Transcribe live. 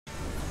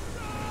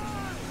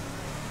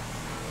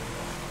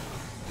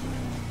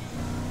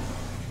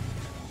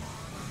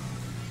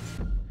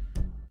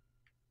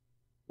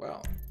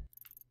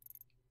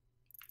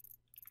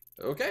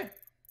Okay.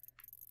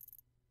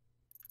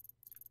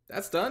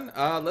 That's done.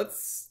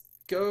 Let's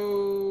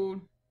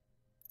go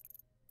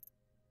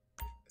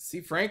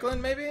see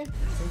Franklin, maybe?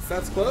 Since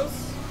that's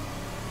close.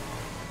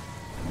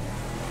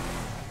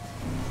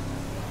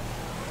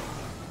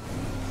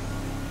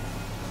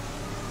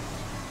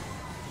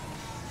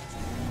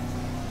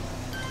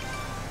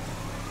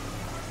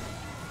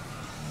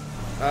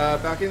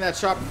 Back in that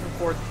shop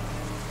from 4th.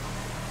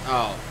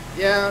 Oh,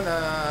 yeah,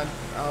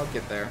 nah, I'll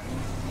get there.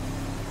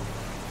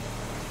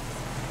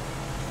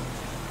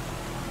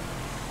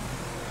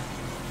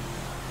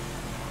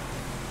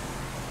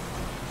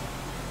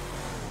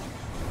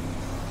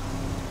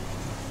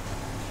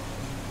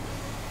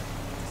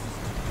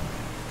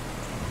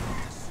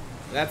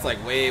 That's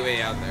like way,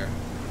 way out there.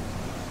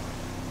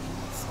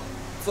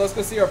 So let's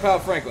go see our pal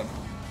Franklin.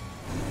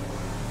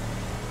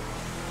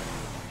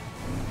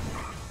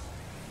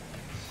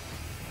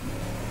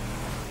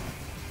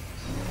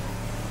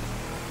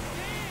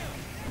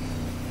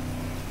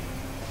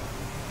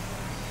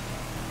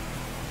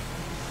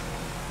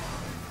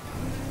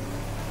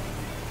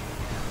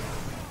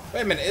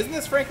 Wait a minute, isn't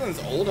this Franklin's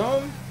old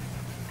home?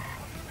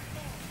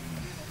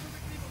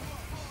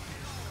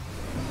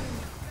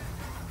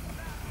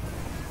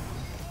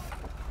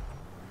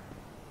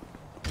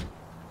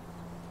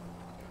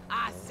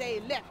 I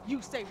say left,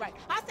 you say right.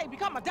 I say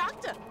become a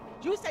doctor.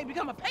 You say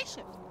become a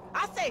patient.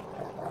 I say,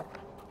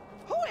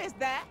 who is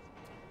that?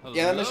 Hello,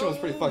 Yeah, that mission was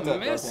pretty fucked up.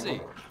 Missy.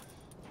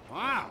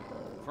 Wow,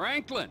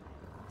 Franklin.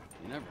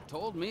 You never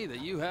told me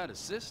that you had a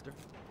sister.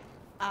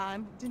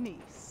 I'm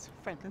Denise,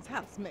 Franklin's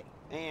housemate.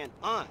 And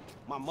aunt,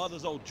 my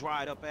mother's old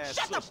dried up ass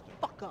Shut sister.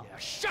 the fuck up. Yeah,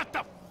 shut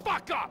the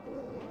fuck up!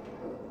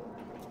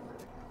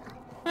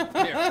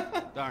 Here,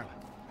 darling,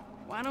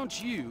 why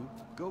don't you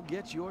go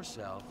get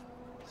yourself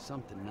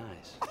something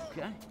nice,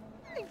 okay?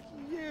 Thank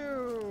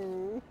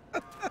you.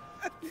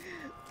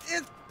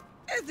 Is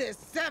it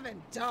 $7?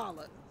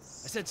 I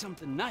said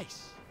something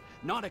nice,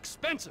 not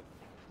expensive.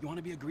 You want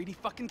to be a greedy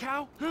fucking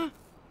cow, huh?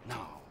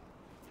 No.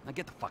 Now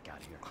get the fuck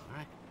out of here, all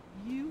right?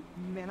 You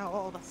men are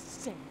all the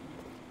same.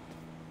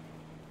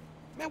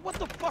 Man, what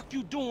the fuck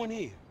you doing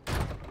here?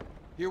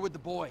 Here with the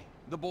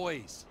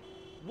boys.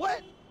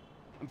 What?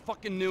 I'm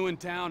fucking new in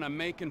town. I'm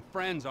making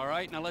friends, all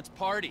right? Now let's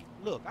party.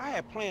 Look, I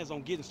had plans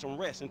on getting some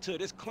rest until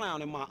this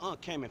clown and my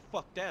aunt came and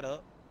fucked that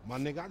up. My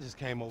nigga, I just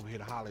came over here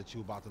to holler at you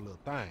about the little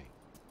thing.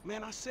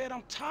 Man, I said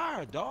I'm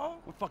tired, dawg.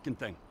 What fucking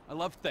thing? I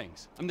love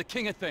things. I'm the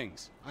king of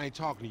things. I ain't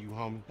talking to you,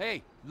 homie.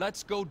 Hey,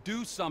 let's go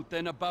do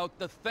something about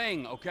the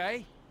thing,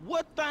 okay?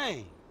 What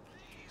thing?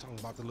 Talking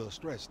about the little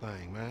stretch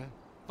thing, man.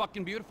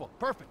 Fucking beautiful.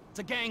 Perfect. It's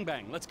a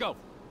gangbang. Let's go.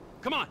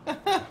 Come on.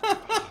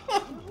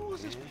 Who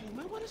is this fool,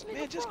 man? What is nigga?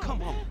 Man, just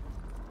come on.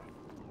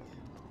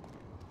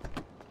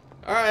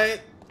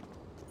 Alright.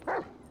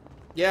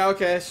 Yeah,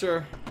 okay,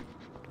 sure.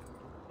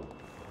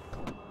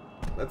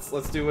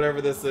 Let's do whatever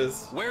this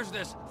is. Where's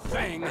this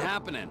thing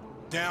happening?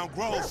 Down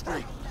Grove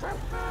Street.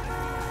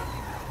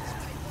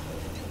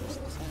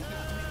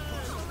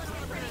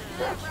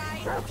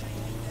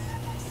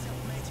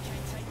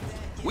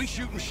 We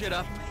shooting shit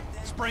up,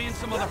 spraying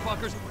some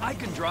motherfuckers. I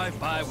can drive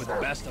by with the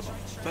best of them.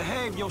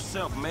 Behave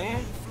yourself,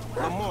 man.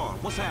 Lamar,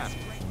 what's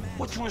happening?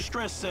 What you in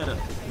stress set up?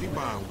 We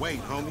buying weight,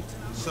 homie.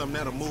 Something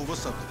that'll move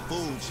us up the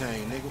food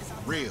chain, nigga.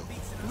 Real.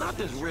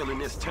 Nothing's real in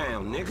this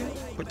town, nigga.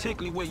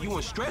 Particularly where you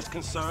and stress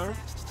concerned.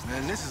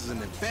 Man, this is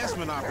an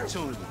investment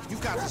opportunity. You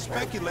got to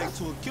speculate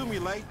to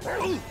accumulate.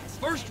 Ooh,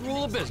 first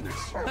rule of business.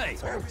 Hey,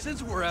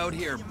 since we're out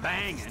here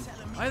banging,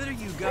 either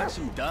you got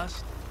some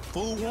dust.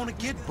 Fool wanna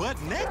get butt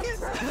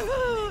naked?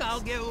 I'll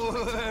get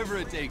wherever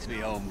it takes me,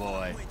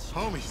 homeboy.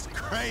 Homie's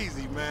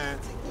crazy, man.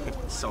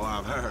 So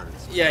I've heard.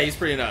 Yeah, he's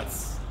pretty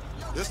nuts.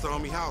 This the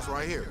homie house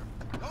right here.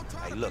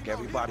 Hey, look,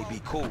 everybody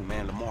be cool,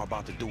 man. Lamar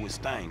about to do his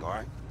thing, all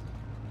right?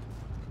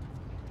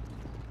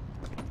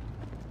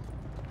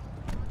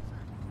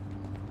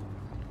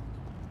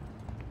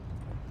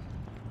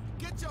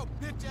 Get your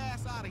bitch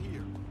ass out of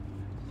here.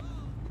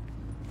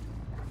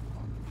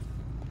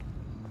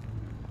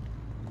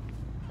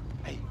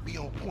 Hey, be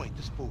on point.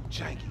 This fool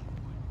janky.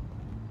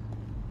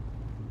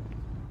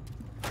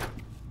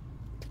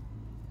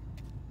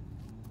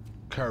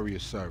 Courier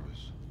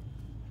service.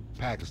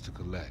 Package to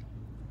collect.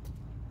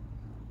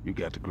 You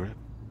got the grip?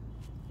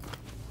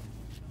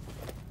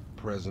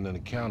 Present and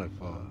accounted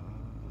for.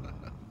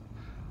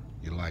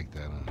 You like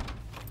that,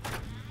 huh?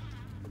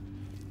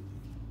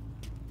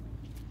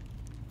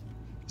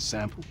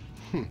 Sample?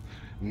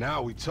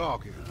 Now we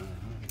talking.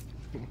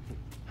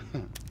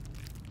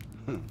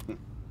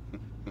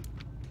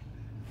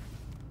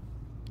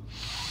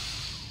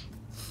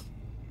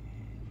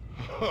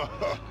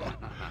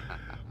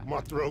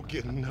 My throat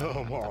getting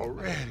numb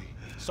already.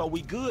 So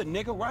we good,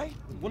 nigga, right?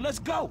 Well, let's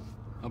go.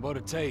 How about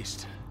a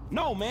taste?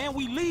 No, man,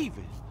 we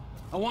leaving.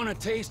 I want a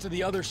taste of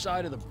the other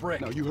side of the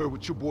brick. Now, you heard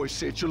what your boy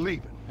said. You're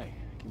leaving. Hey,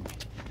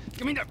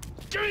 give me the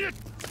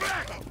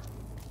back!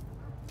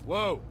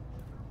 Whoa.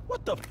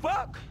 What the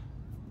fuck?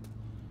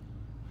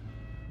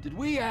 Did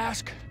we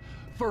ask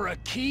for a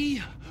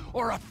key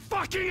or a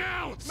fucking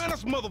ounce! Man,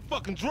 that's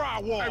motherfucking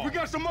drywall. Hey, we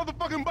got some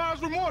motherfucking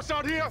buyer's remorse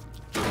out here.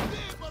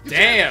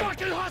 Damn.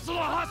 Fucking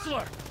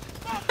hustler!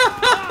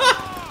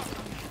 Oh,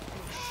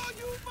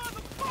 you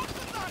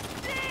motherfuckers are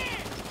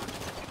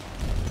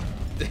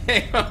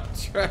dead! Damn,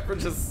 Trevor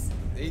just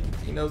he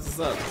knows what's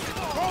up.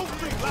 Whole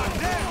street locked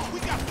down. We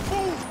got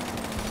food.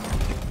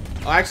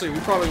 Oh, actually, we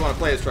probably want to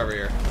play as Trevor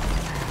here.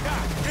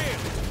 God damn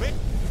it, man.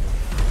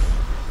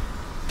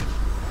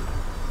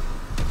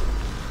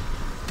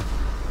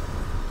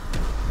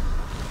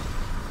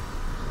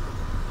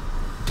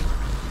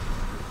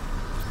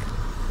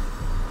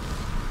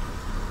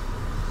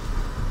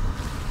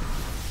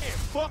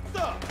 Fucked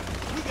up.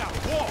 We got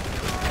walk.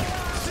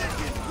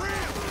 Chicken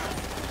ribs.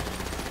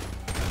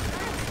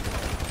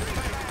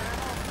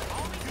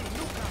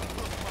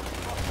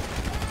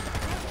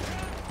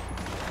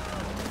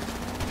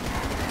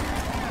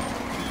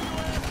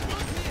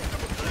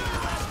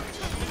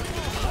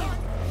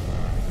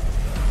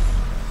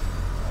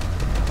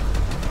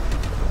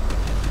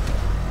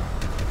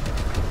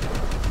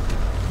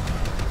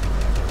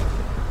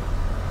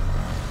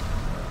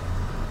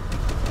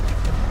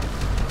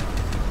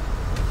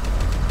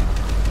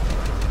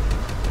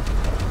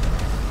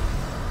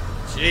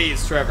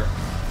 Jeez, Trevor.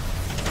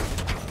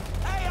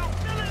 Hey, I'm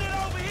feeling it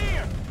over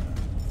here!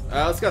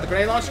 Let's go. The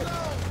grenade launcher.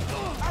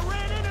 I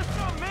ran into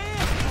something, man!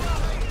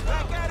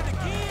 Back at it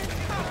again?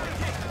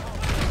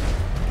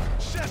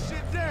 Shut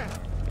shit down.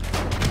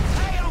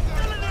 Hey, I'm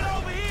feeling it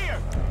over here!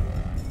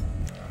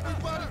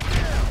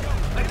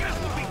 I guess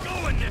we'll be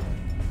going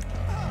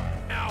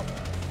now.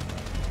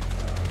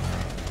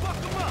 Fuck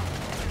him up!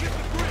 Get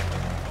the grip!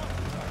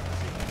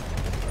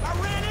 I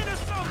ran into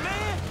something,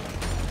 man!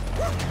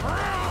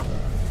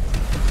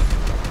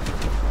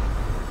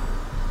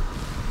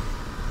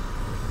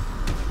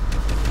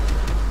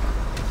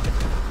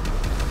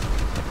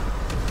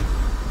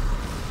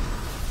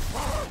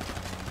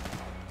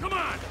 Come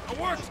on,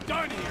 the work's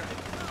done here.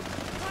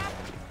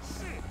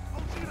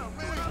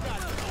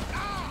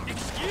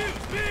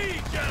 Excuse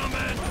me,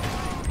 gentlemen.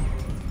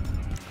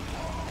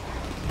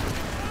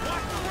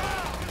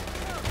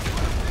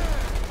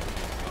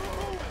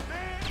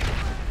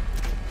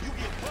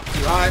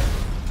 Too high.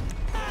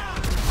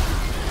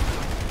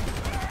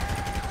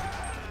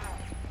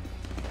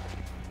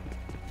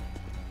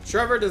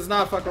 Trevor does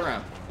not fuck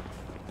around.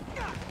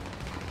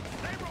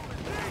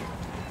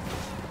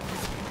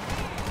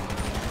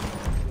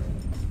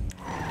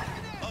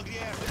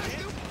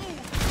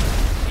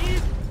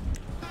 He's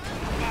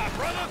my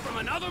brother from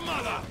another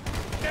mother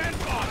and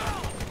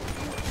father.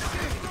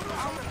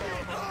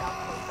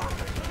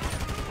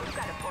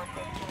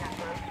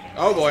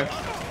 Oh boy.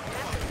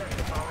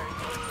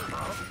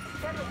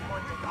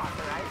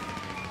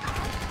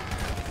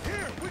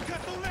 Here, we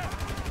cut the left.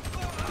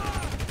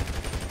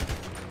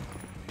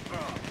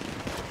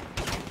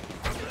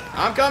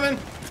 I'm coming.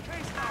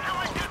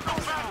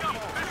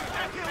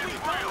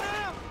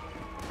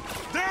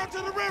 Down to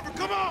the river,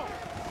 come on.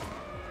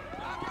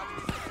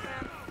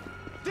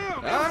 Damn,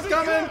 I'm MC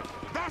coming. Clip.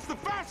 That's the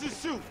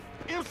fastest shoot.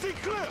 MC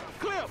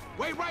Clip,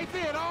 wait right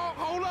there, dog.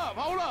 Hold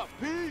up.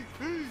 Peace.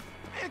 Man,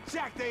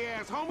 jack they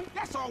ass, homie.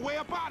 That's our way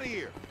up out of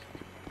here.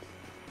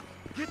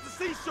 Get the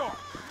seashore.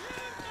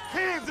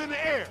 Hands in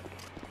the air.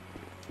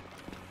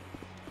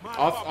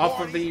 Off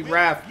of the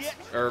raft,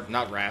 or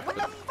not raft. What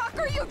But, the fuck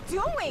are you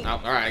doing? oh,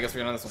 all right. I guess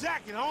we're on this one.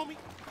 Jacking, homie.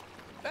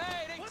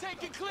 Hey, they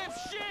taking Clip's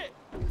shit!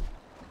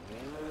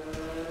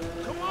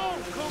 Come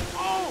on.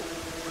 Oh,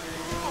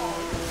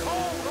 you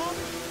cold,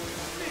 homie.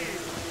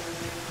 Shit.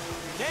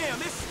 Damn,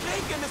 it's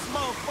snake in this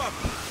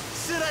motherfucker!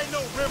 Shit ain't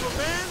no river,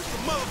 man. It's a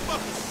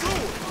motherfucking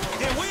sewer.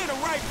 Then we're in the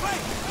right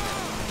place!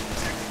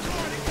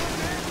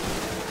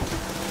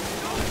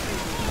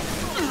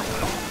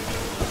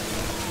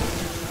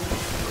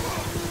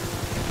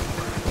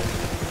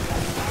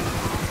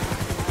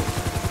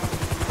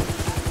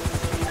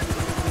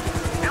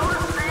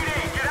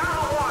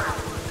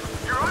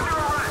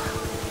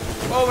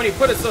 Oh, when he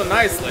put it so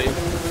nicely.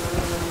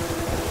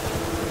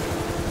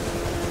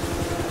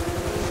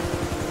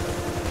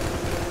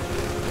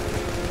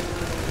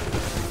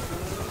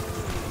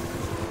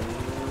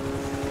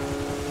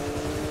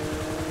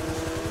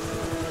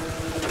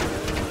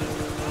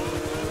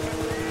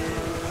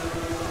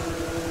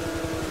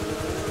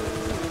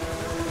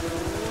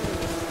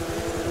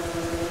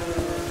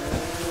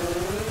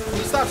 Can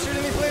you stop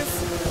shooting me,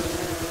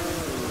 please?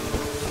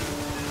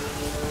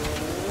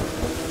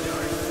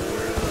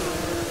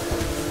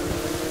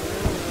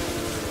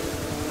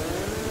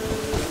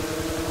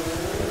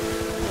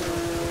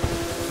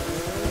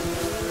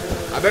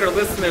 I better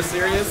listen, they're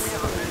serious.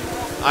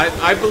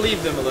 I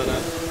believe them, Elena.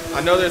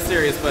 I know they're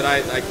serious, but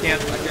I can't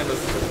listen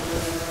to them.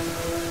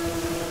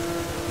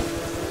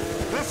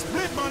 Let's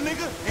split, my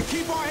nigga, and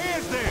keep our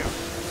heads down.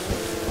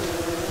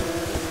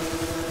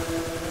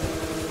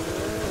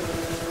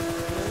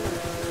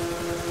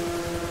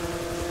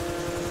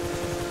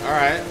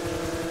 Alright.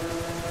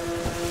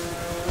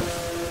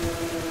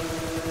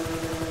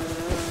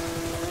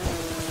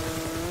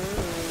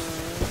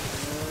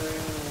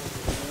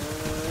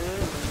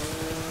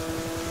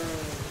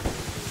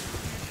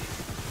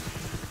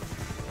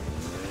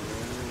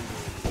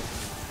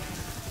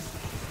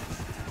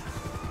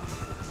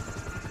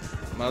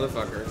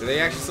 Motherfucker. Do they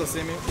actually still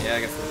see me? Yeah,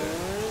 I guess they do.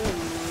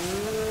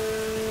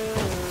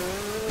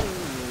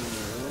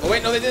 Oh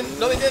wait, no they didn't.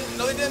 No they didn't.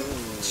 No they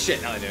didn't.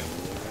 Shit, now they do.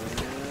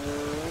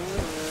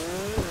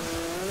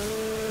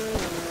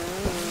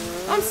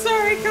 I'm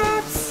sorry,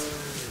 cops.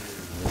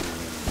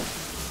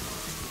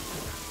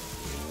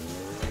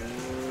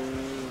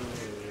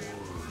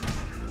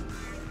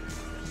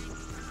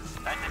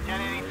 That's a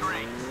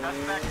 1083.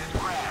 Suspect is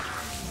crashed.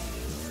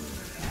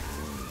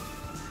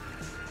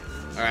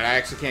 Alright, I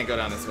actually can't go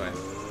down this way.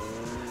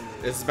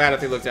 This is bad if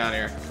they look down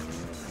here.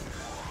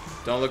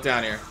 Don't look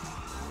down here.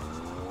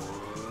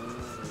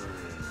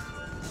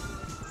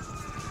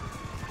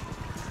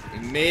 We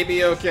may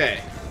be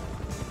okay.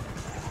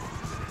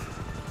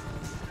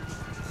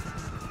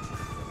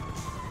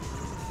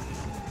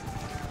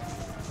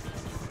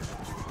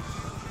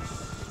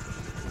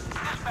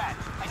 Dispatch,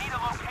 I need a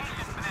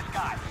location for this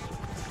guy.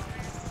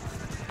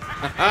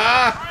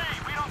 Ah!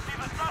 We don't see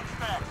the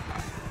suspect.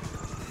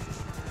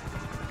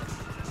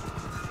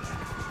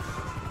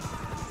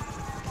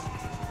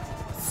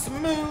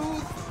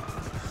 Smooth.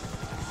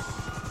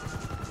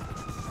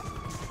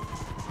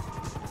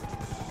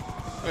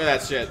 Look at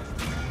that shit.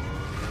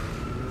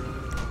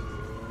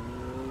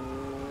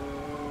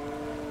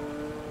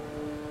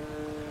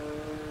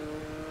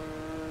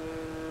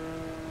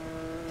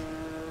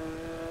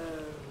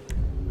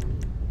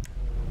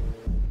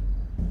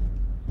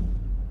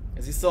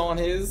 Is he still on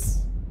his?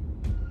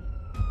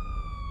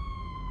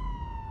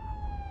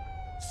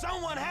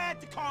 Someone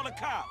had to call the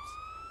cops.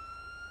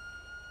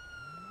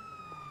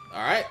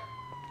 Alright.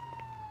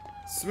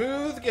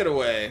 Smooth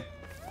getaway.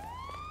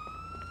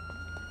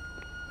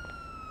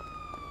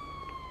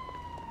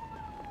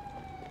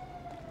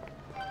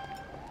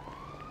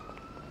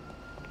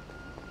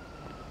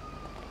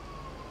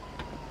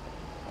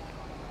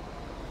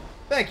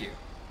 Thank you.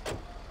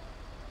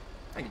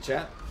 Thank you,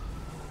 chat.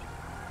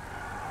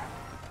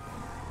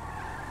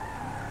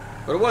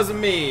 But it wasn't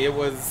me, it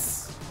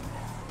was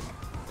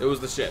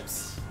the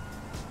ships.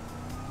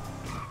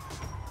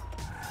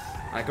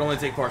 I can only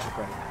take partial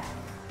credit.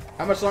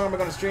 How much longer am I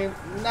going to stream?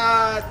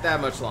 Not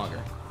that much longer.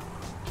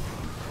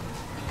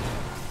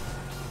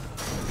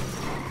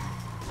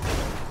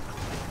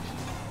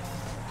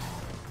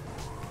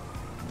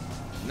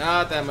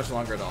 Not that much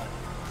longer at all.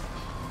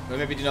 But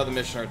maybe do another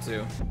mission or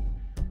two.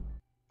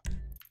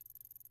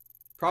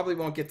 Probably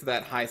won't get to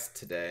that heist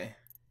today.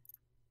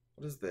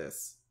 What is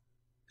this?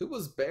 Who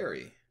was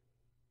Barry?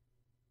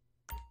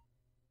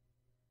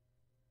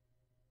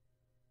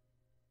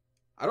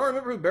 I don't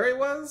remember who Barry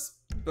was,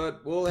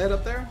 but we'll head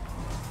up there.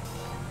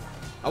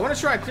 I want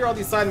to try and clear all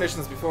these side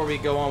missions before we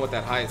go on with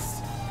that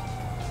heist.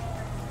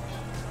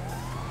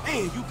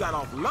 Man, you got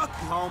off lucky,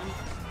 homie.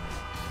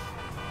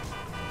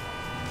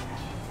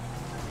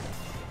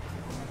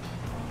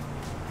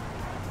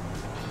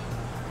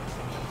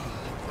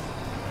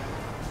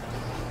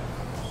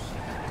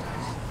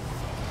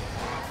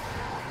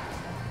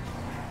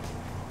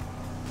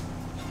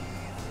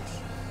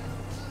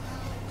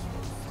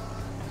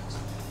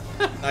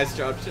 Nice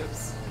job,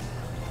 Chips.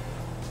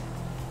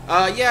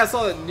 Yeah, I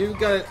saw the new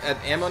gun at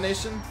Ammo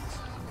Nation.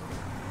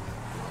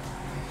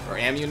 Or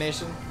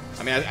Ammunition.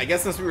 I mean, I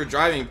guess since we were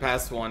driving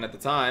past one at the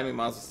time, we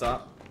might as well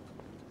stop.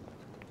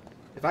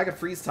 If I could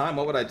freeze time,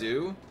 what would I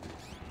do?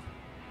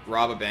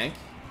 Rob a bank.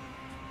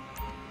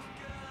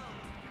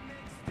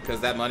 Because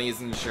that money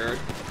is insured.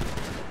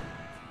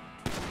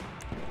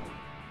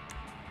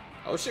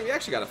 Oh shit, we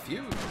actually got a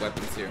few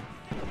weapons here.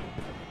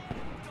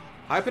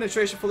 High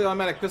penetration fully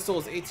automatic pistol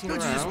is 18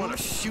 rounds. Don't you just want to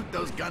shoot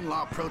those gun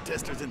law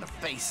protesters in the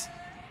face?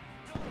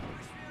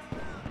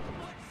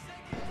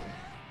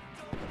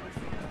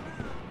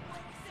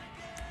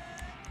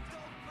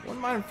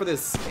 Wouldn't mind for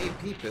this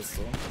AP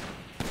pistol.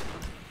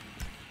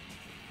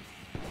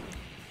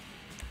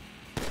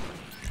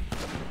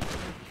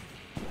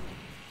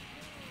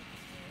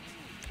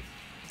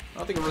 I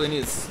don't think it really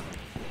needs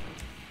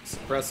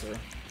suppressor.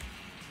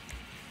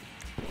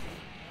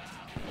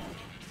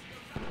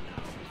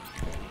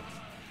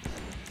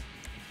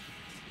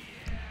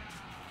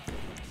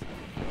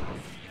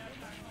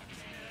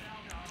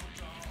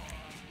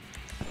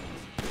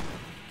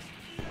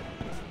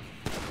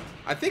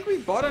 I think we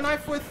bought a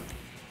knife with...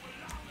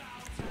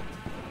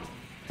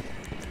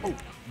 Oh,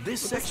 this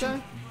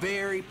section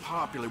very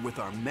popular with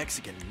our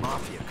Mexican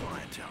mafia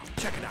clientele.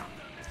 Check it out.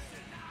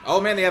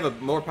 Oh man, they have a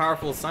more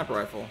powerful sniper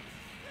rifle.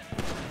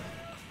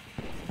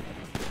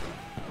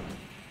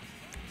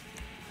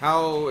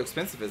 How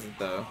expensive is it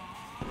though?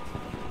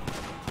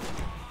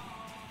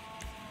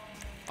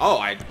 Oh,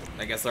 I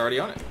guess I already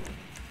own it.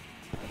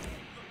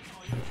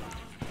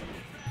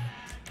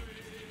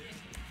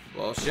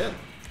 Well, shit.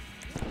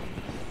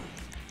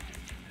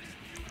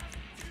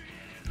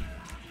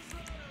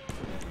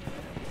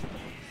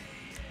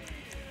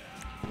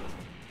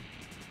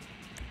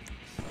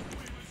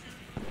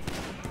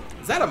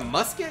 Is that a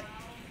musket?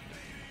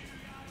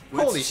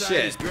 Holy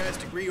shit. As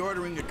drastic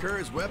reordering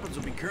occurs, weapons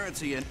will be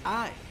currency, and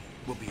I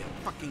will be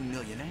a fucking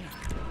millionaire.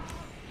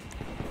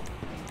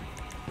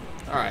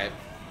 Alright.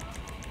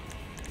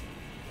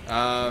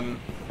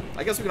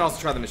 I guess we can also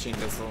try the machine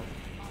pistol.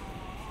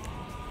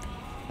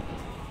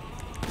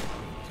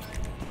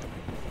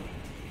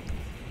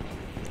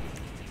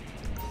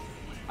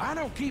 I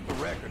don't keep a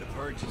record of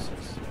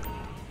purchases.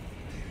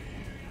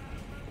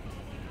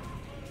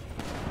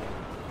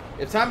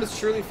 If time is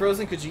truly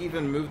frozen, could you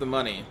even move the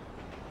money?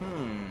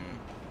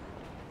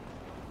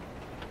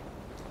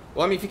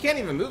 Well, I mean, if you can't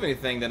even move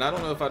anything, then I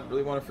don't know if I'd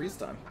really want to freeze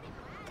time.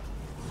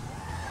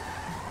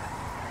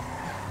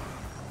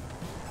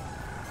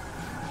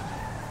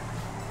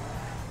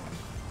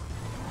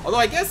 Although,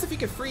 I guess if you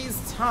could freeze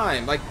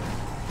time, like...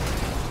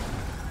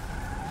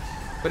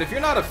 But if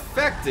you're not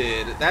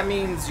affected, that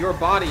means your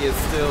body is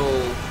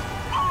still...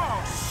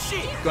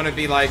 gonna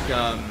be, like,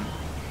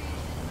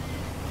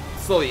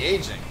 slowly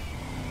aging.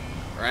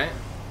 Right?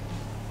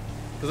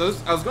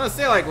 Because I was gonna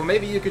say, like, well,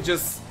 maybe you could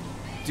just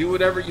do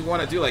whatever you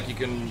want to do. Like, you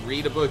can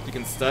read a book, you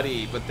can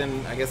study, but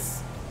then I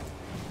guess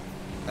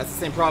that's the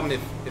same problem if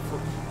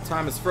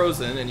time is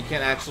frozen and you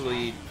can't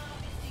actually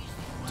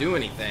do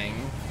anything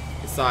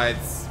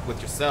besides with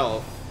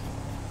yourself.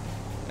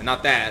 And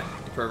not that,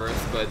 you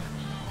perverts, but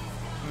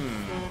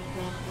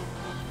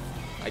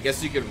I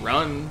guess you could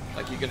run,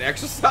 like you can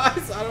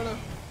exercise, I don't know.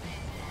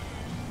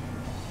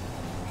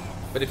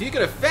 But if you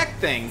could affect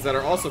things that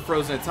are also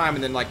frozen in time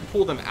and then like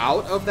pull them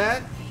out of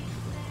that,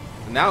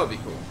 then that would be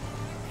cool.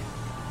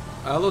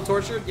 Hello,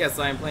 Tortured. Yes,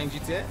 I am playing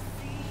GTA.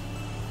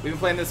 We've been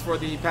playing this for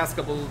the past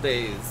couple of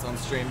days on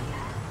stream.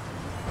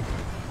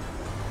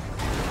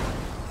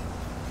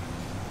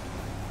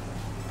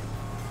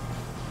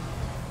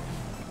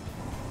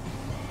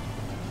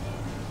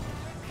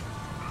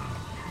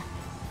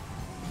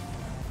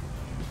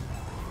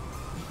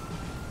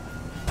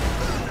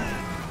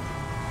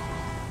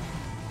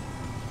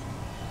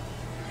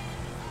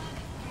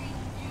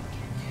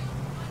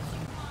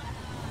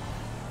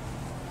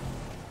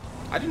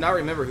 I do not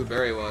remember who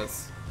Barry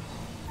was.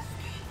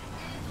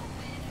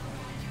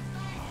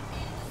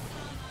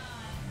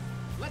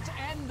 Let's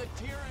end the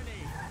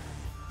tyranny.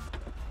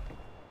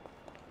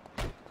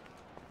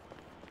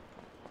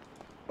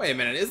 Wait a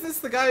minute, isn't this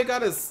the guy who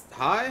got his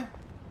high?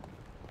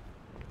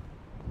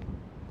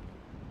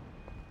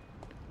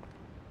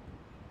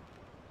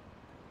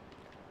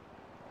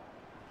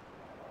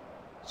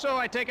 So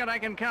I take it I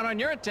can count on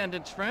your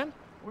attendance, friend.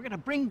 We're gonna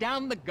bring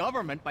down the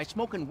government by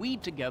smoking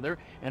weed together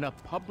in a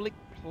public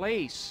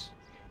place.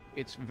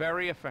 It's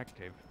very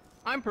effective.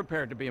 I'm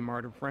prepared to be a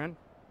martyr, friend.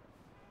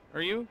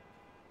 Are you?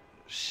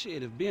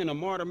 Shit, if being a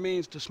martyr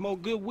means to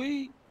smoke good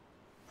weed,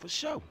 for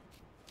sure.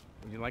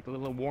 Would you like a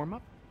little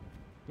warm-up?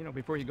 You know,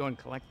 before you go and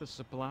collect the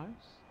supplies?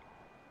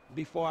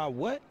 Before I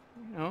what?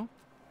 You know,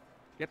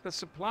 get the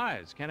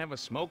supplies. Can't have a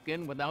smoke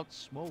in without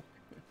smoke.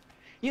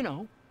 You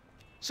know,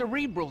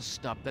 cerebral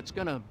stuff that's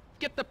gonna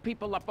get the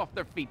people up off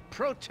their feet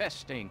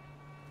protesting.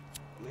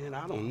 Man,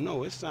 I don't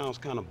know. It sounds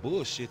kind of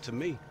bullshit to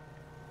me.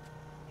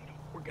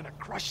 We're gonna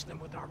crush them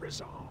with our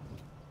resolve.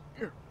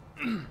 Here.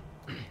 Have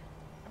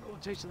a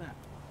little taste of that.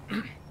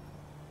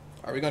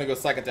 Are we gonna go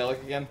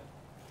psychedelic again?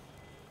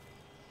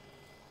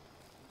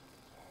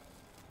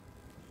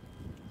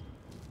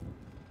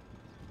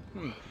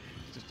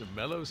 Just a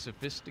mellow,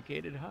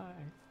 sophisticated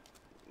high.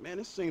 Man,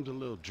 it seems a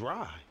little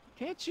dry.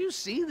 Can't you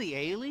see the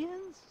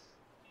aliens?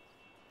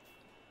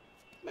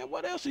 Man,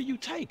 what else are you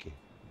taking?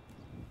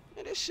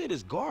 Man, this shit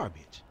is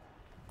garbage.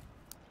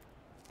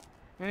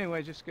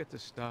 Anyway, just get the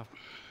stuff.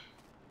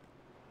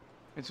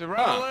 It's a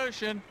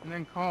revolution, and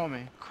then call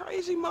me.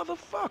 Crazy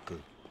motherfucker.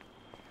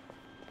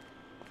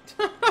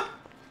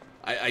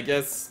 I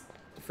guess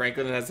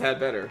Franklin has had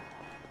better.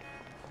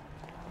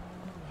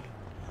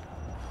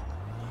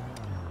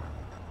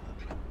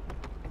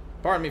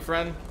 Pardon me,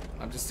 friend.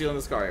 I'm just stealing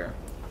this car here.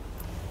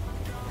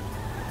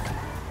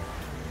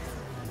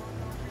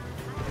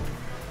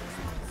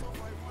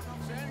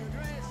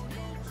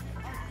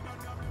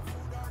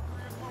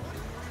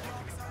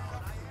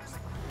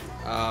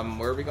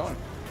 Where are we going?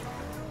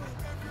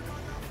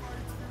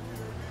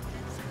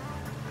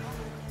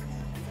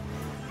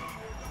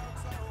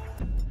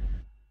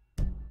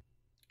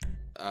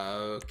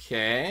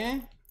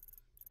 Okay.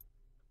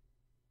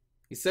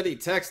 He said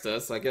he'd text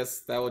us. I guess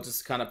that will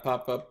just kind of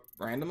pop up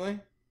randomly.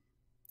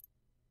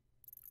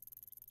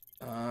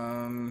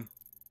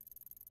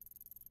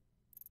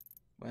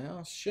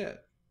 Well,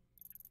 shit.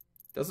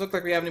 Doesn't look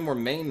like we have any more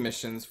main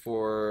missions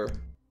for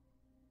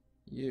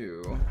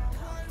you.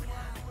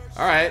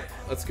 Alright,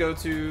 let's go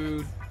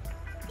to...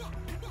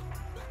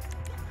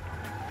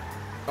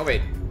 Oh,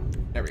 wait.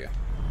 There we go.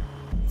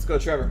 Let's go,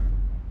 Trevor.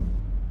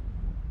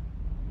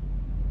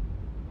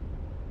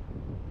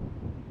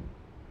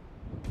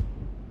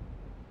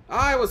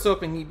 I was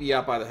hoping he'd be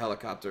out by the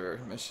helicopter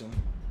mission.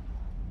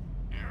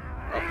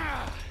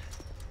 Oh.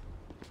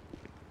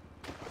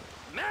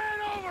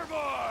 Man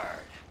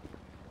overboard!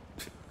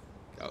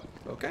 Oh,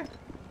 okay.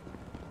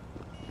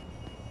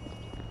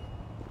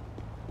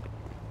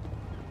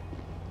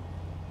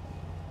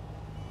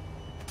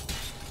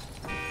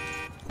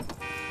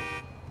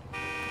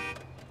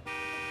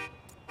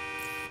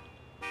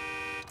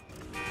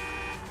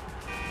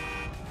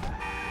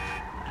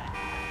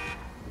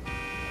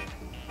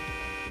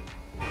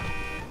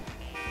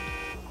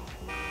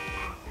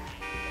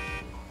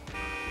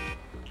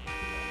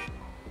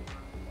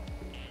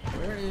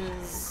 Where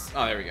is...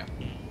 Oh, there we go.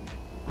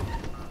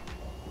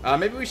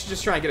 Maybe we should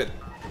just try and get a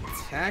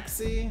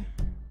taxi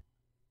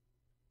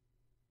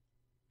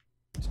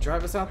to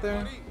drive us out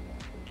there.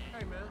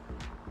 Hey, man.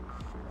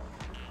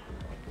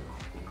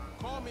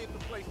 Call me at the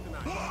place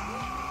tonight.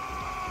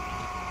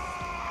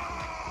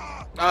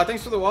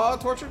 Thanks for the wall,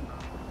 Tortured.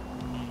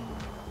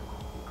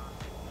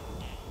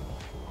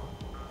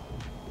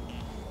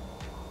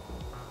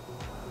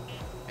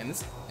 And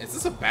this, is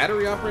this a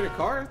battery-operated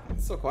car?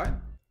 It's so quiet.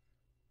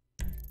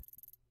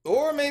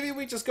 Or maybe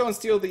we just go and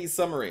steal the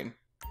submarine.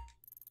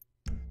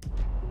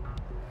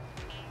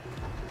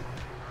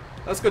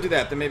 Let's go do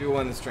that, then maybe we'll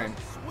win this train.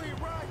 Sweet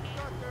ride you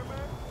got there,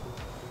 man.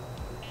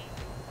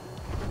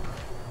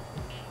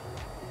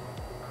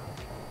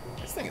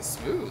 This thing is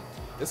smooth.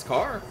 This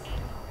car.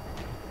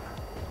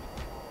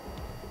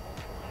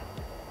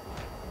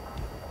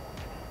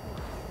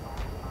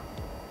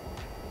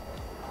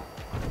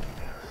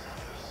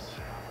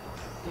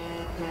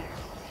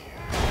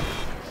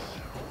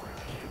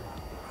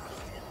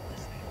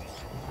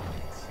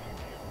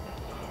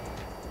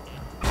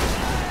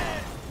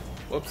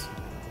 Whoops.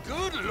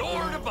 Good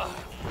Lord above.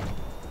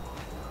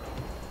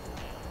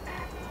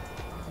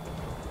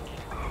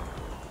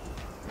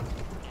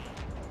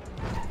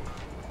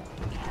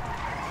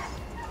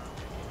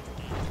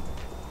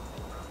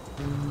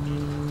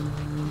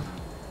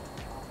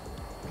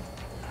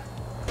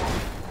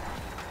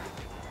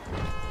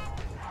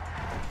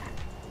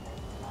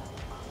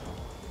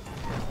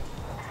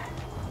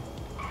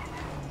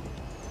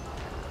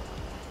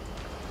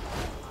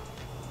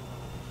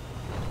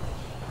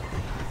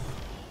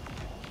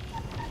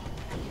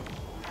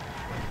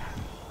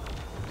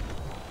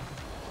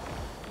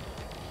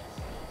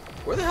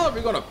 Where the hell are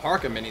we going to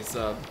park a mini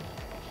sub?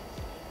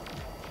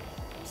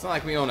 It's not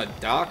like we own a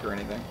dock or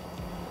anything.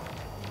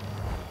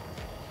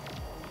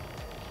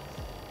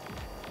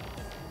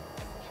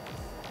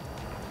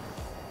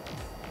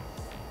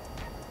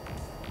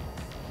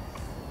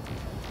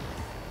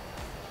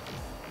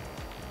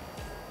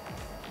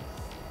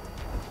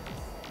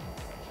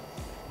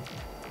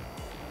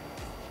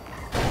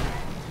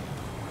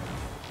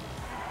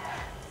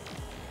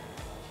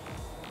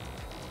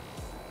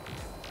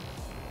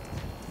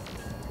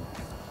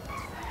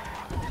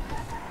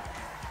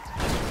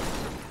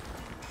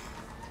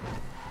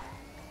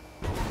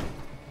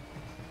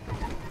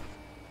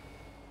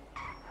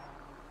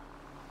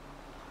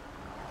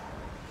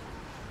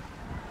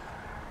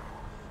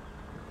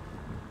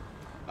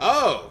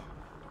 Oh!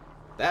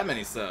 That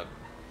many sub.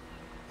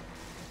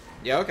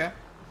 Yeah, okay.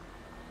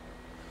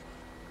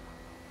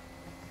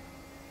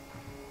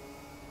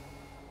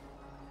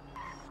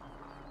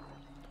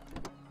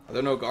 Are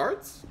there no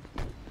guards?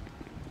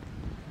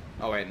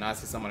 Oh wait, no, I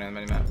see someone on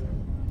the minimap.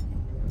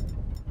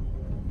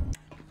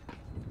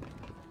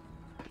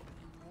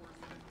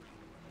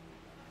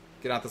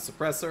 Get out the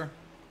suppressor.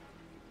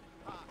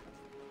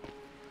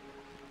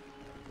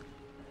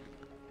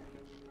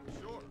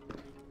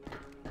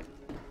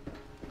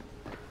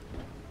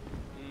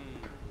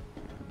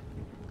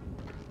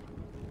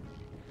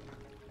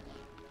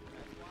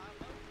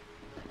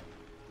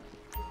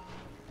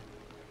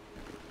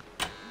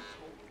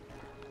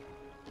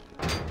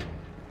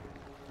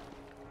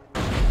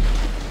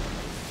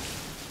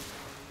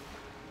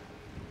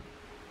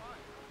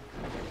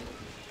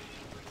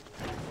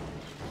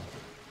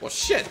 Well,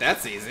 shit,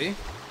 that's easy.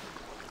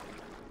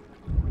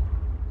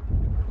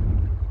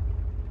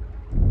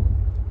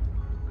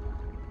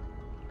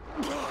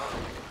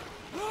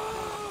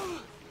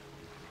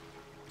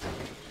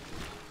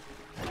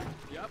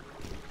 Yep.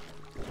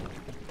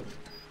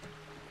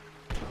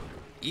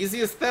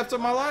 Easiest theft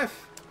of my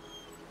life.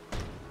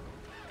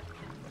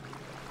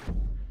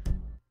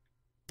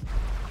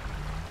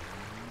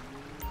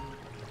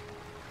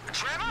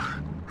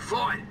 Trevor?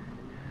 Floyd,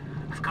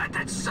 I've got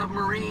that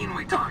submarine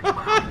we talked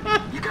about.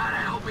 You gotta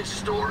help me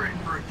store it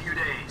for a few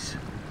days.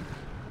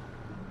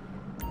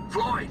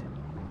 Floyd,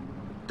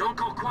 don't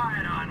go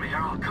quiet on me or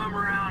I'll come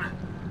around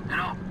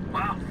and I'll,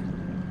 well,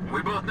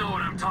 we both know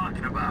what I'm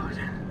talking about.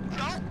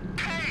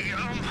 Okay,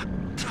 all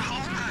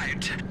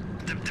right.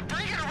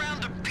 Bring it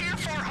around to Pier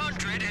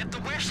 400 at the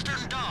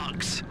Western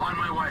Docks. On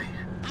my way.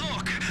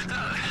 Look,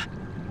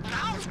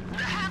 I'll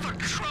have a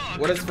truck.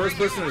 What does first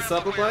person in the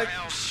sub look like?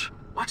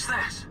 What's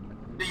this?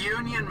 The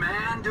Union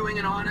man doing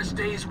an honest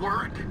day's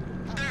work?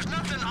 There's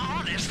nothing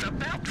honest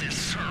about this,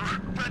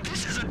 sir. But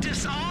this is a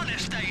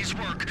dishonest day's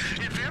work,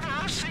 if ever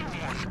I've seen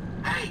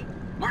one. Hey,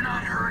 we're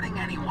not hurting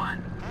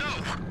anyone. No,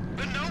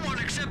 but no one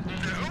except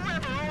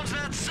whoever owns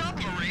that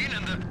submarine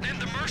and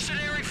the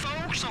mercenary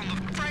folks on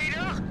the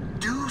freighter.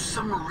 Do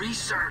some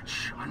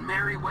research on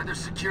Merryweather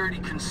Security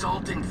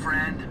Consulting,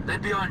 friend.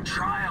 They'd be on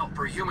trial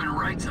for human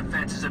rights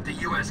offenses if the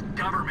U.S.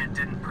 government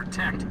didn't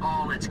protect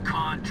all its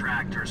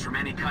contractors from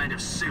any kind of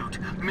suit,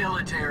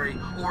 military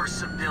or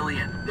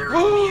civilian. They're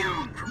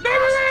immune from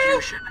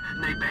prosecution,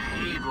 and they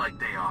behave like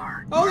they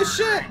are. Holy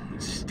shit!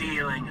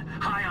 Stealing,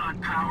 high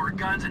on power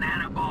guns and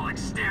anabolic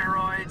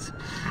steroids.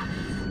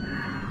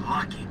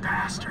 Lucky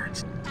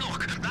bastards.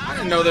 Look, I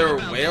didn't know there were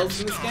whales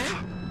in this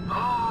game.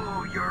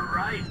 Oh, you're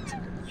right.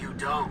 You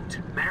don't.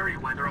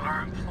 Merryweather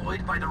are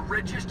employed by the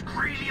richest,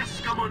 greediest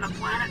scum on the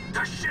planet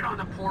to shit on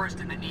the poorest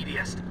and the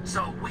neediest.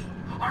 So we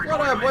are What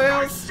going up, to enjoy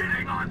Wales?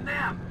 shitting on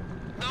them.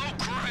 Oh,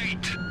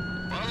 great.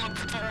 I look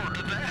forward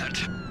to that.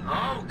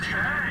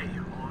 Okay,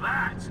 well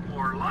that's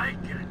more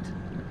like it.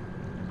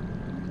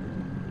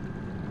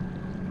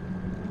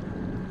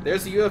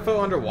 There's a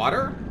UFO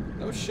underwater?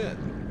 No shit.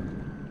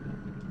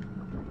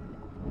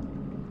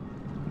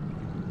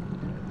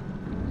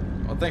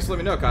 Well, thanks for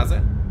letting me know, Kaze.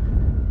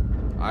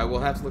 I will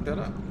have to look that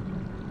up.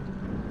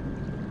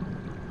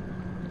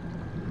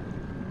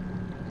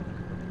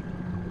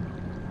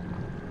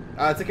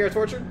 Take care of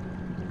Tortured.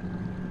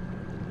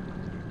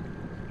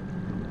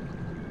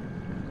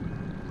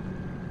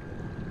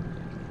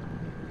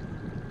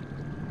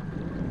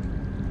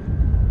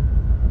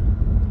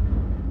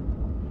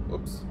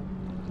 Whoops.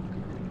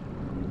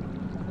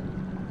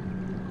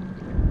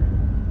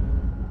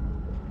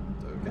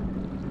 Okay.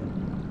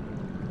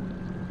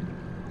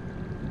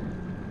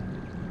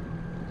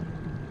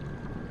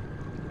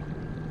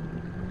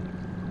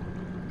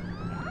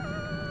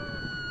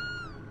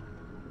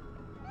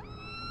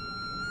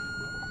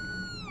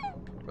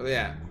 Where they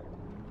at?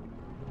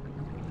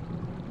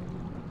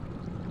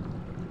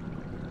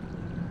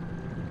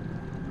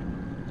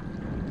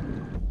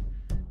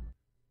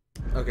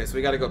 Okay, so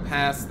we gotta go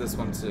past this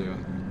one too.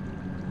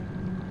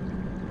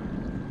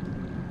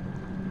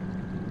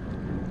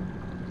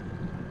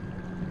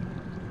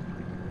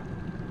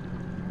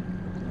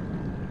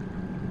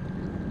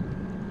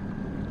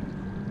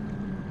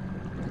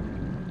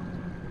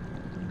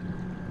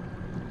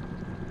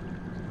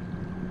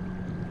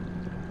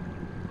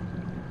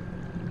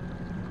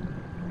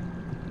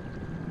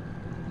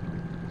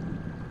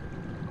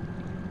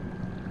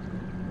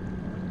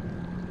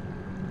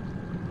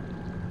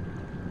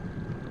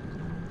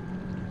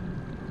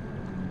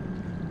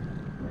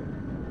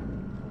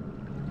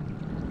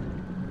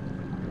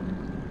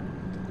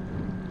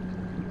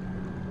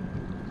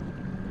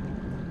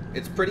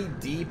 It's pretty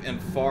deep and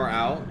far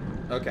out.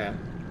 Okay.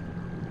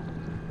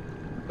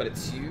 But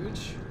it's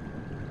huge.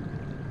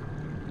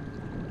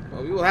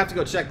 Well, we will have to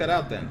go check that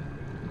out then.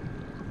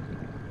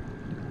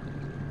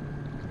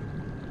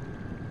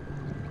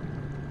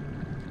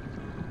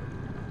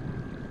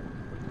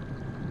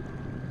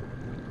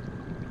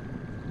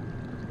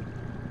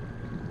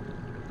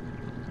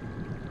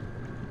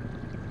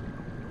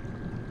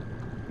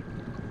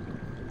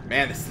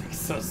 Man, this thing's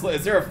so slow.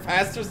 Is there a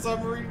faster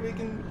submarine we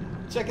can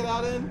check it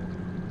out in?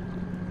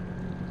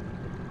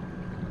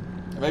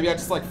 Or maybe I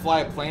just like fly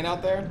a plane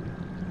out there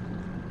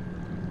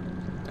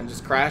and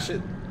just crash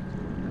it.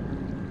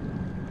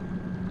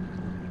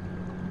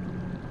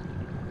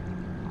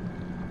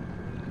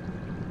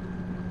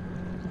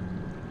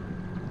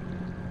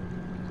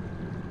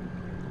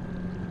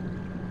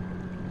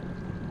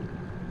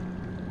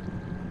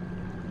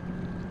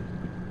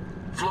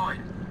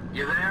 Floyd,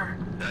 you there?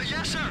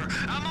 Yes, sir.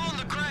 I'm on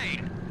the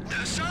crane.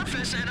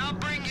 Surface, and I'll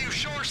bring you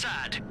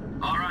shoreside.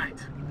 All right.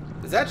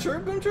 Is that true,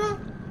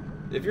 Boomtra?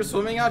 If you're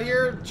swimming out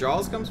here,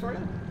 Jaws comes for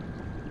you?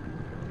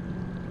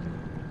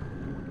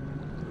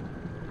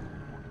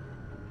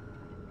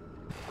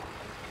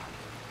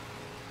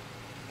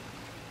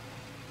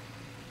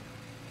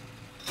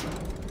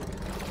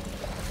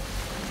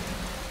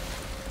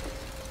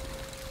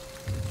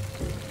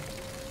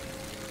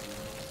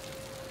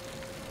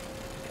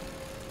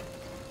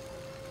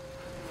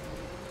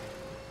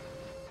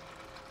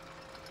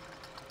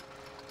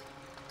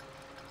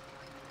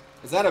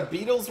 Is that a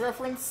Beatles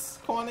reference,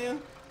 Kwanian?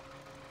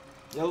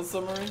 Yellow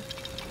Submarine?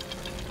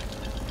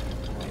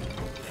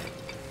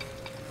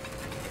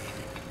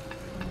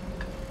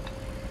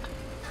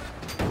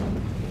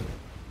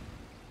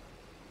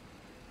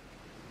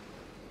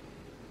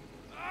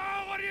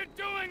 Oh, what are you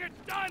doing? It's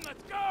done.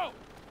 Let's go.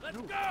 Let's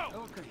go.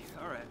 Okay,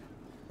 all right.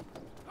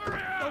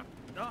 Hurry up.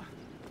 No.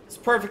 It's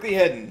perfectly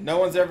hidden. No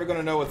one's ever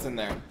gonna know what's in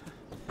there.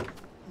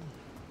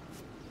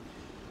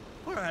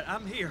 All right,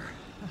 I'm here.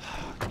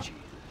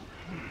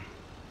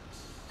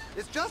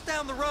 It's just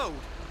down the road.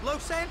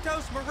 Los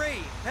Santos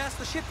Marine, past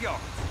the shipyard.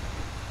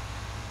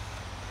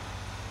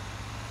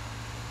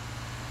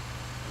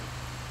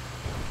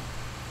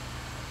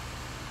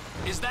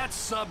 Is that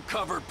sub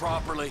covered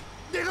properly?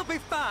 It'll be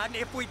fine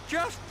if we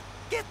just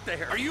get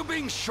there. Are you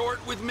being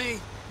short with me?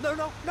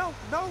 No,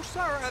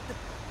 sir.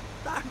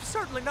 I'm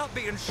certainly not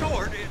being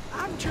short.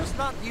 I'm just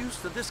not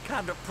used to this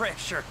kind of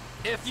pressure.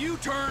 If you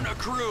turn a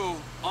crew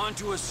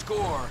onto a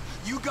score,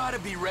 you gotta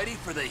be ready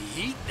for the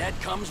heat that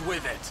comes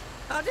with it.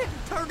 I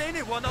didn't turn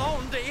anyone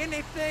on to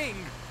anything.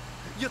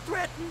 You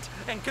threatened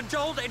and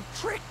cajoled and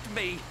tricked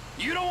me.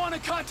 You don't want to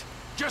cut?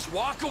 Just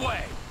walk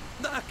away.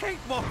 I can't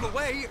walk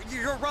away.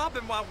 You're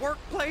robbing my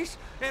workplace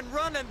and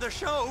running the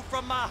show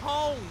from my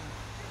home.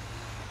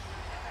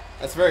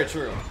 That's very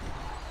true.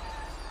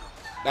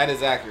 That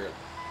is accurate.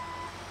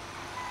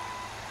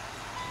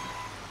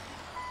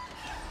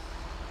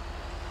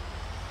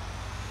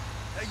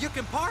 You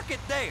can park it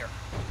there.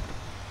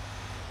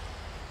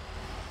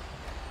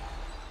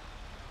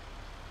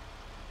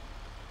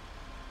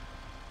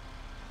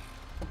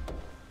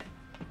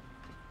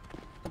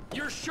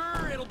 You're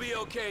sure it'll be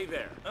okay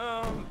there?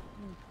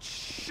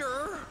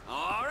 Sure.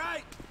 All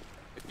right.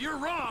 If you're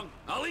wrong,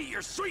 I'll eat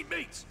your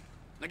sweetmeats.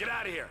 Now get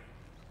out of here.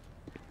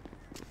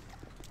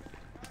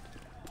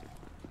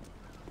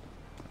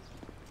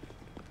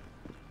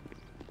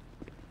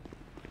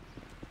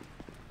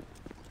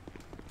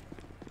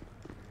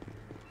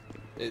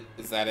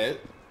 Is that it?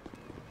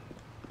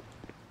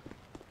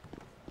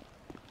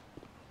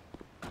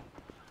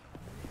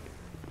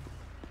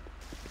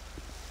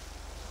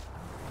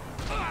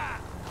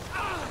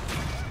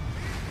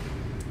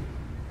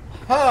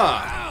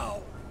 Huh.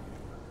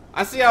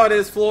 I see how it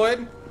is,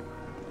 Floyd.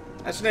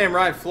 That's your name,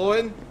 right,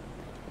 Floyd?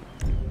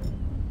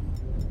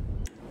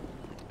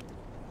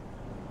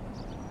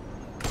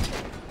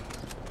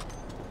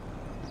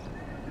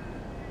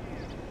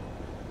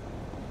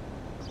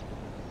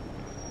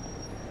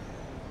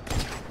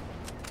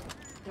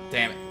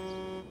 Damn it.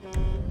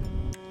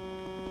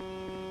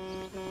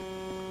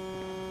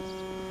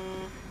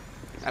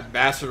 That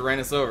bastard ran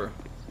us over.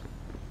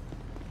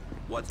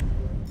 What?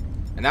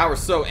 And now we're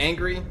so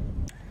angry.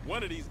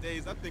 One of these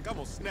days, I think I'm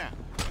gonna snap.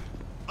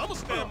 I'm gonna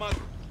stand my...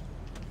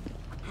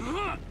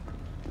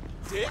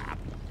 Dick.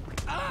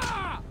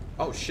 Ah!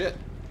 Oh, shit.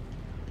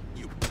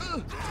 You...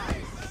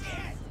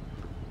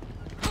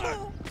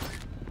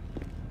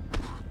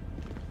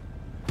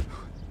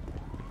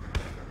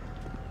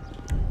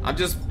 I'm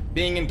just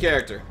being in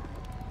character.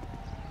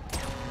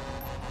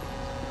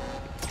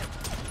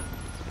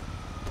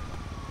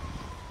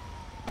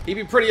 He'd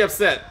be pretty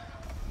upset.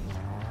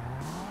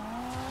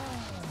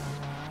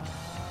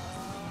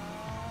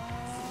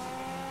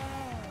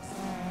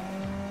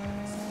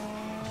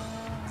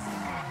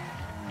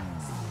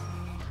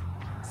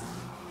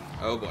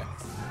 Oh boy.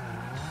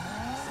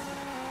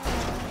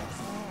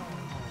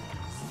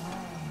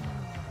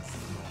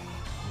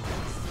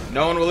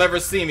 No one will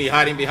ever see me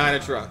hiding behind a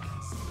truck.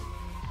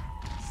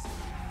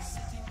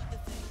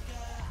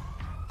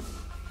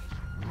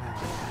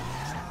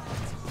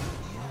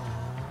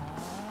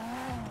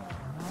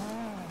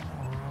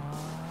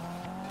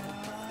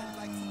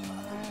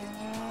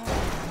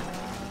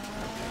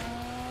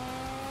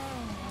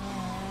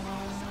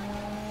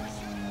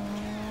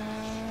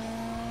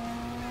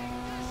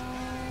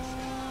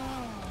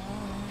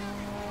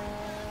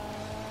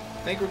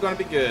 I think we're gonna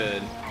be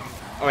good.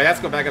 Oh wait,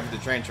 let's go back up to the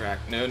train track.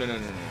 No.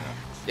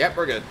 Yep,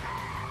 we're good.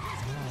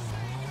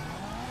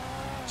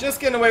 Just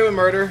getting away with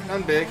murder,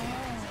 nothing big.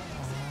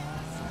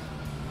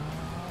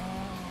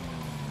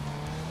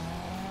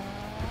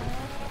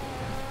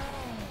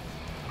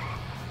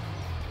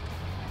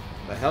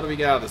 The hell do we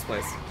get out of this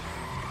place?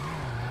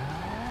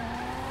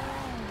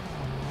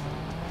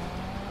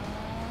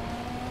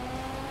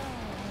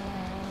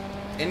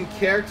 In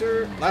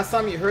character? Last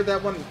time you heard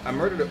that one, I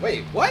murdered it.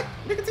 Wait, what?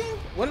 Nicotine?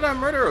 When did I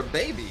murder a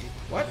baby?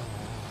 What?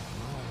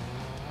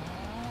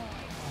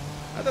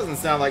 That doesn't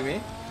sound like me.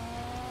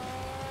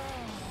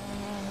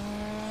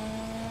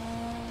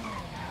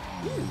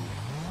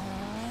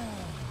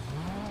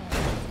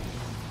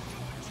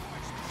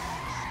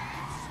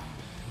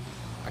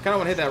 I kind of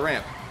want to hit that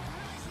ramp.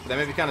 But that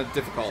may be kind of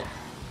difficult.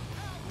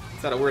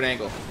 It's at a weird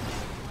angle.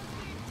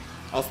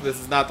 Also,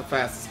 this is not the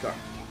fastest car.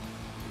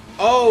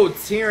 Oh,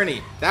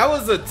 tyranny. That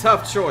was a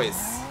tough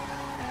choice.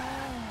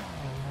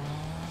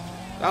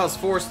 That was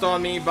forced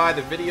on me by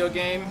the video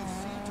game.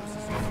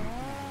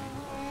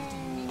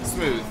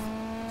 Smooth.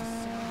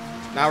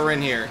 Now we're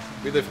in here.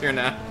 We live here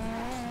now.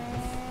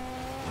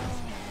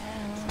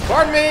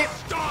 Pardon me!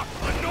 Stop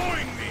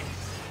annoying me!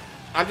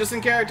 I'm just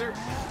in character.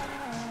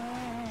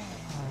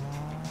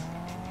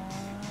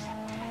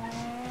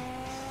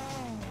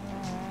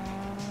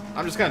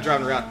 I'm just kind of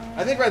driving around.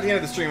 I think right at the end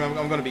of the stream, I'm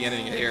going to be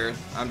ending it here.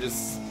 I'm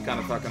just kind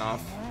of fucking around.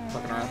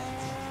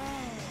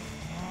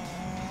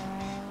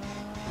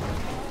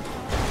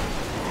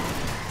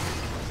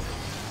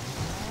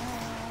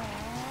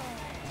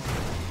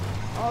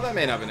 Oh, that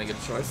may not have been a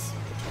good choice.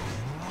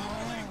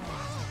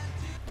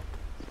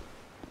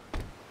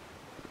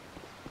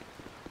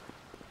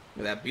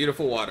 Look at that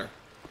beautiful water.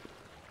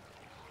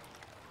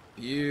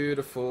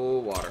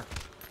 Beautiful water.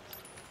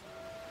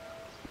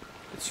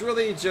 It's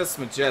really just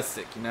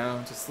majestic, you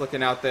know? Just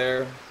looking out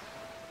there.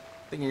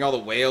 Thinking all the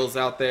whales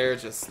out there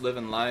just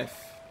living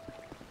life.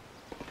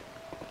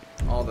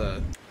 All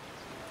the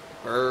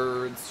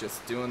birds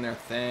just doing their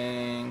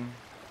thing.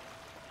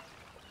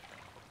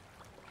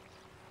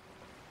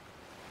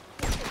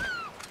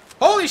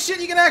 Holy shit,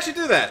 you can actually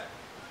do that!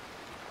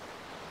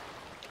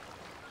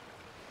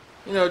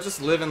 You know,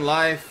 just living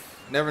life,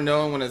 never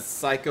knowing when a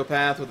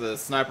psychopath with a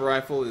sniper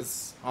rifle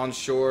is on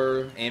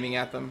shore aiming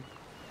at them.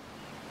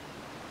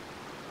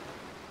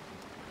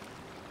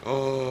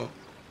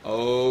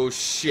 Oh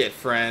shit,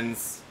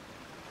 friends.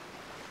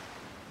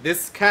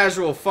 This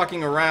casual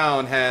fucking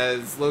around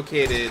has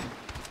located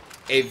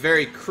a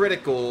very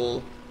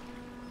critical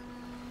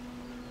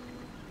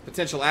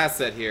potential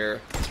asset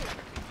here.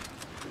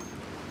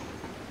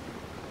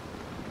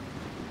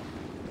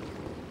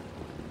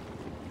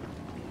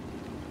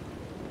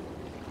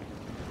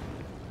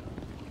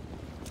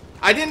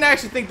 I didn't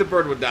actually think the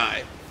bird would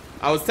die.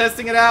 I was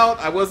testing it out.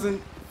 I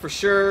wasn't for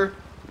sure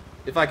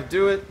if I could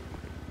do it.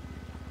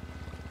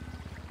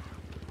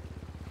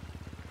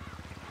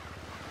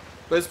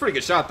 But it's a pretty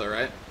good shot though,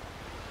 right?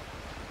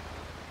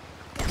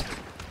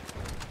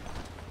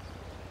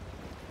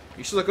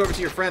 You should look over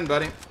to your friend,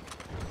 buddy.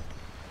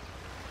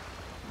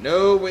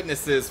 No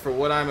witnesses for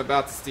what I'm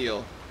about to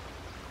steal.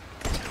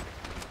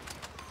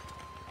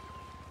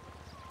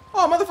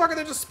 Oh, motherfucker,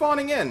 they're just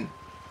spawning in.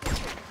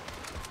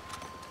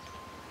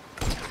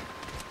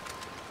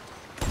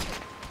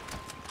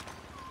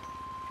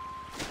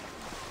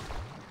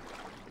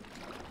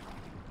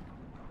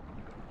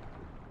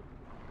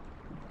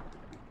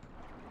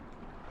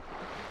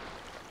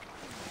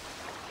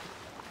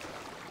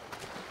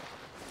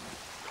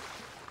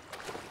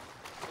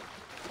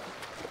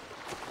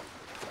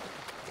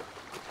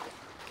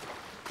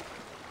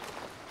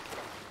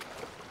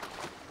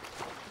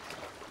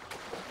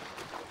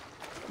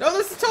 No,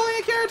 this is totally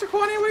a character,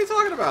 Kwani. What are you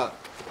talking about?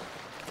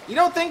 You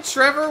don't think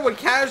Trevor would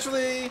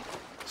casually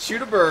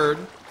shoot a bird,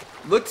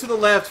 look to the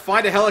left,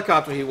 find a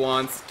helicopter he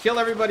wants, kill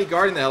everybody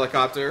guarding the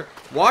helicopter,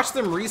 watch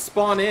them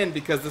respawn in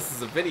because this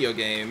is a video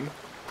game?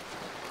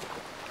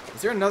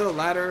 Is there another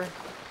ladder?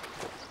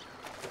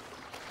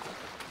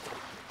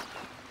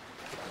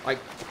 Like,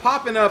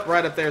 popping up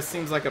right up there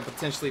seems like a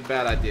potentially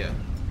bad idea.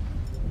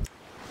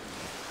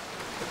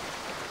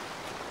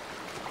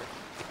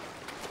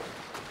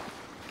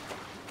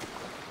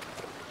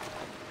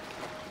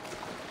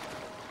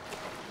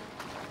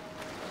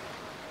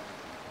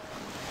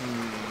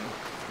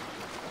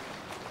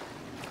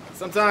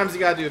 Sometimes you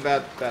gotta do a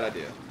bad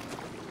idea.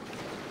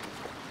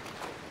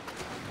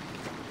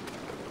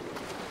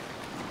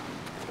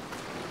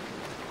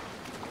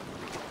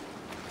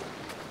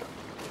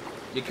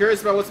 You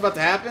curious about what's about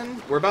to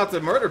happen? We're about to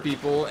murder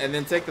people and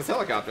then take this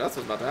helicopter. That's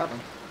what's about to happen.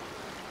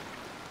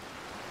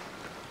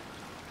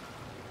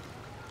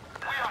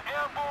 We are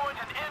airborne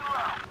and en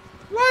route.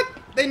 What?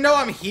 They know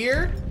I'm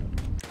here?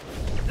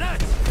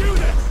 Let's do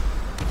this!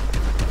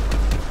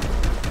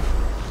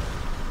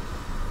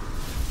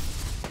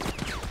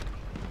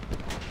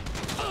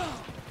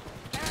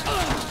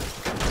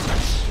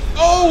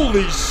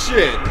 Holy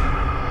shit!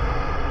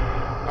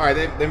 Alright,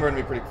 they murdered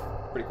me pretty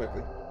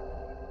quickly.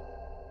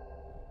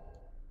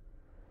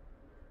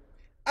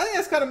 I think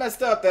that's kind of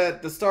messed up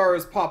that the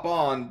stars pop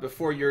on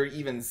before you're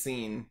even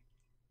seen.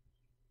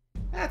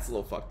 That's a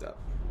little fucked up.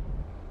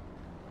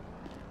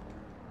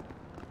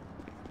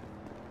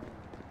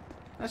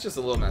 That's just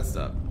a little messed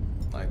up.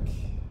 Like,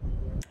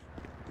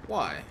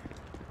 why?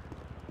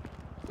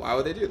 Why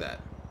would they do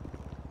that?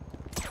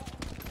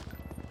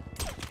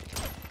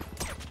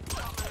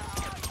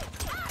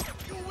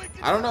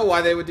 I don't know why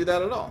they would do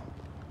that at all.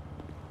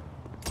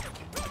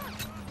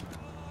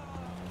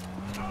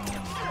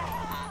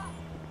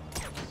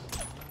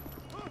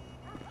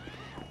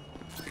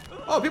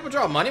 Oh, people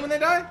draw money when they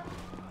die?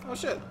 Oh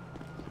shit.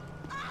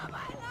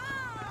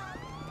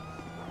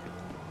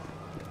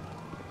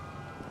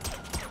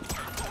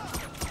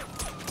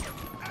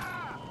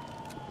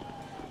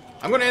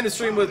 I'm gonna end the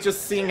stream with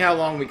just seeing how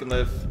long we can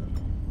live.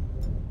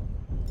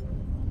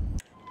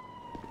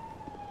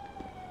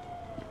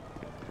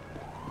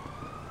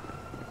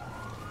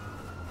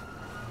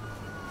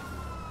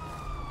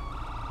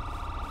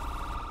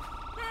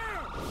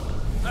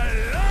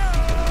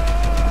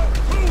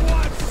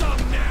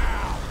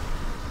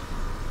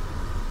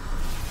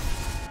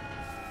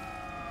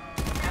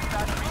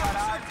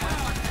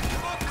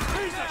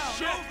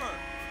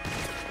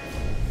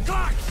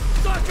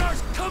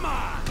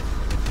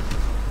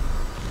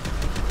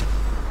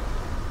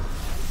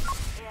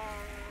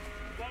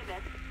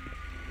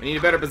 We need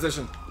a better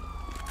position.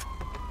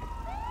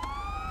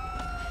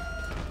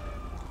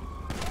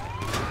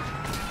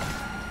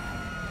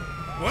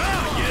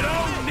 Well, you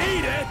don't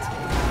need it!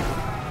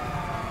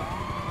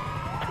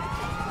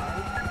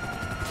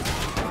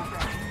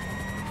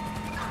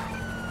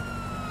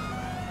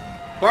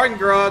 Parking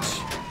garage.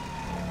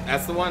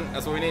 That's the one.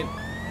 That's what we need.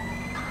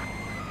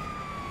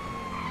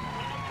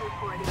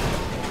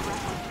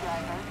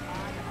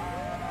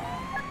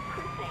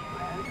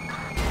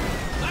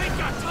 I ain't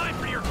got time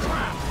for your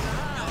crap!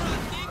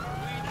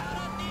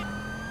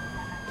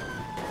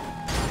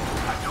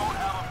 I don't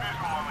have a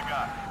visual on the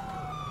guy.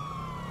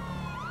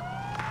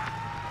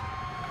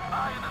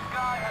 Eye in the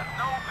sky has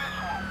no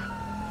visual.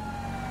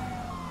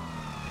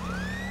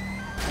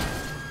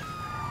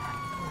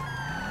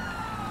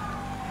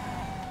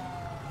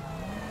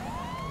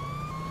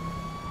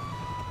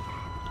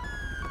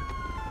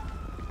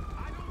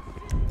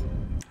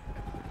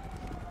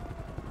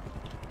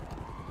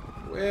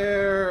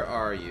 Where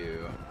are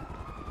you?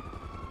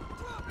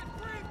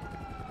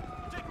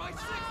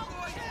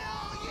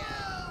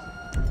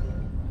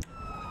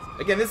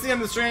 Again, this is the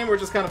end of the stream. We're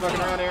just kind of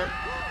fucking around here.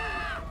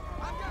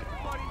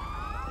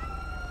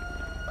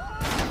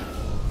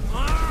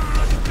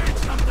 Let's make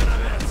something of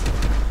this!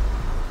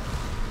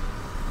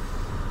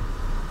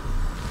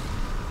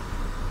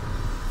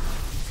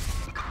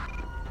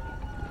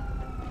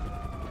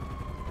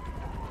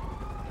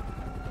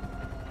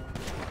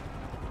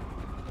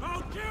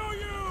 I'll kill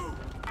you!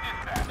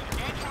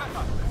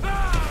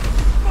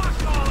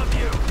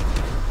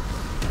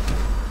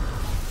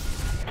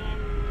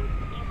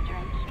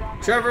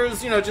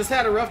 Trevor's, you know, just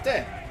had a rough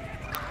day.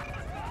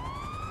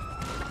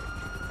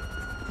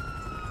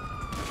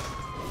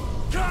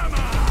 Come on!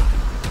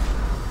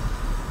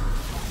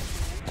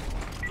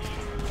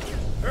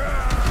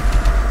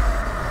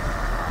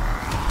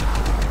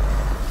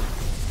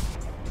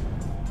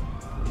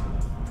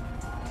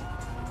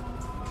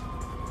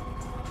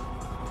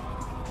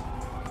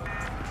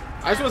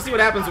 I just want to see what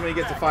happens when we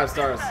get to 5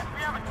 stars.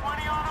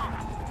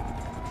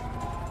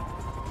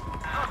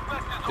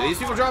 Do these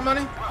people drop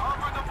money?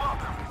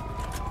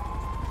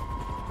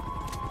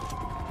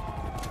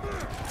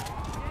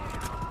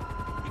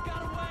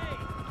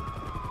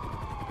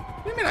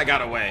 What do you mean I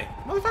got away?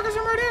 Motherfuckers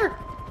are right here.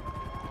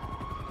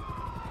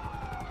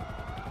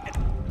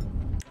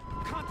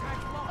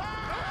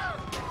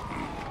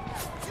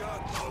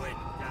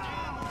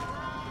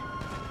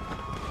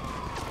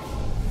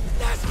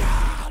 Let's go!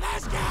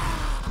 Let's go!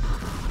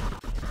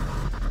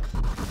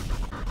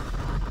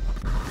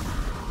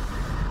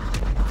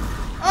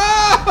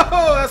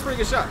 Oh, that's a pretty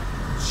good shot.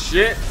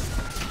 Shit.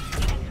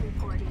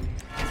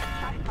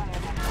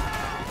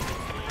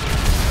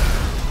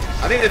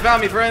 I think they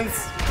found me,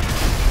 friends.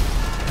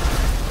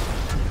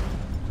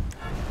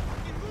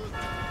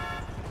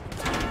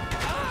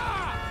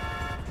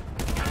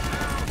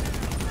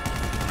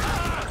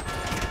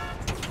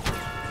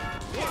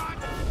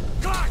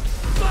 Clock!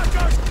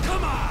 Fuckers!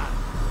 Come on!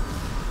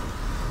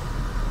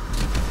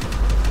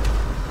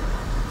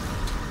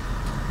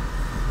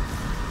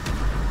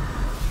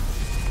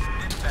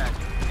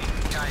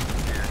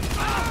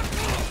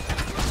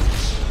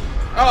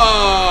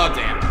 Oh,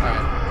 damn.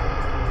 Alright.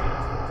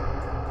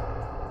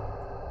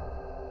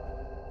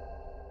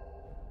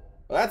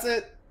 Well, that's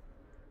it.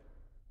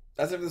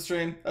 That's it for the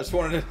stream. I just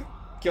wanted to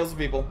kill some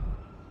people.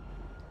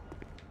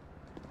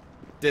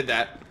 Did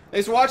that.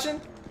 Thanks for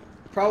watching.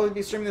 Probably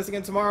be streaming this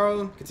again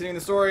tomorrow. Continuing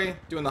the story.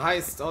 Doing the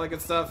heist. All that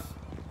good stuff.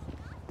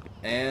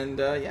 And,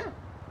 yeah.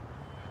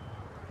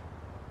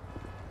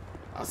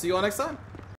 I'll see you all next time.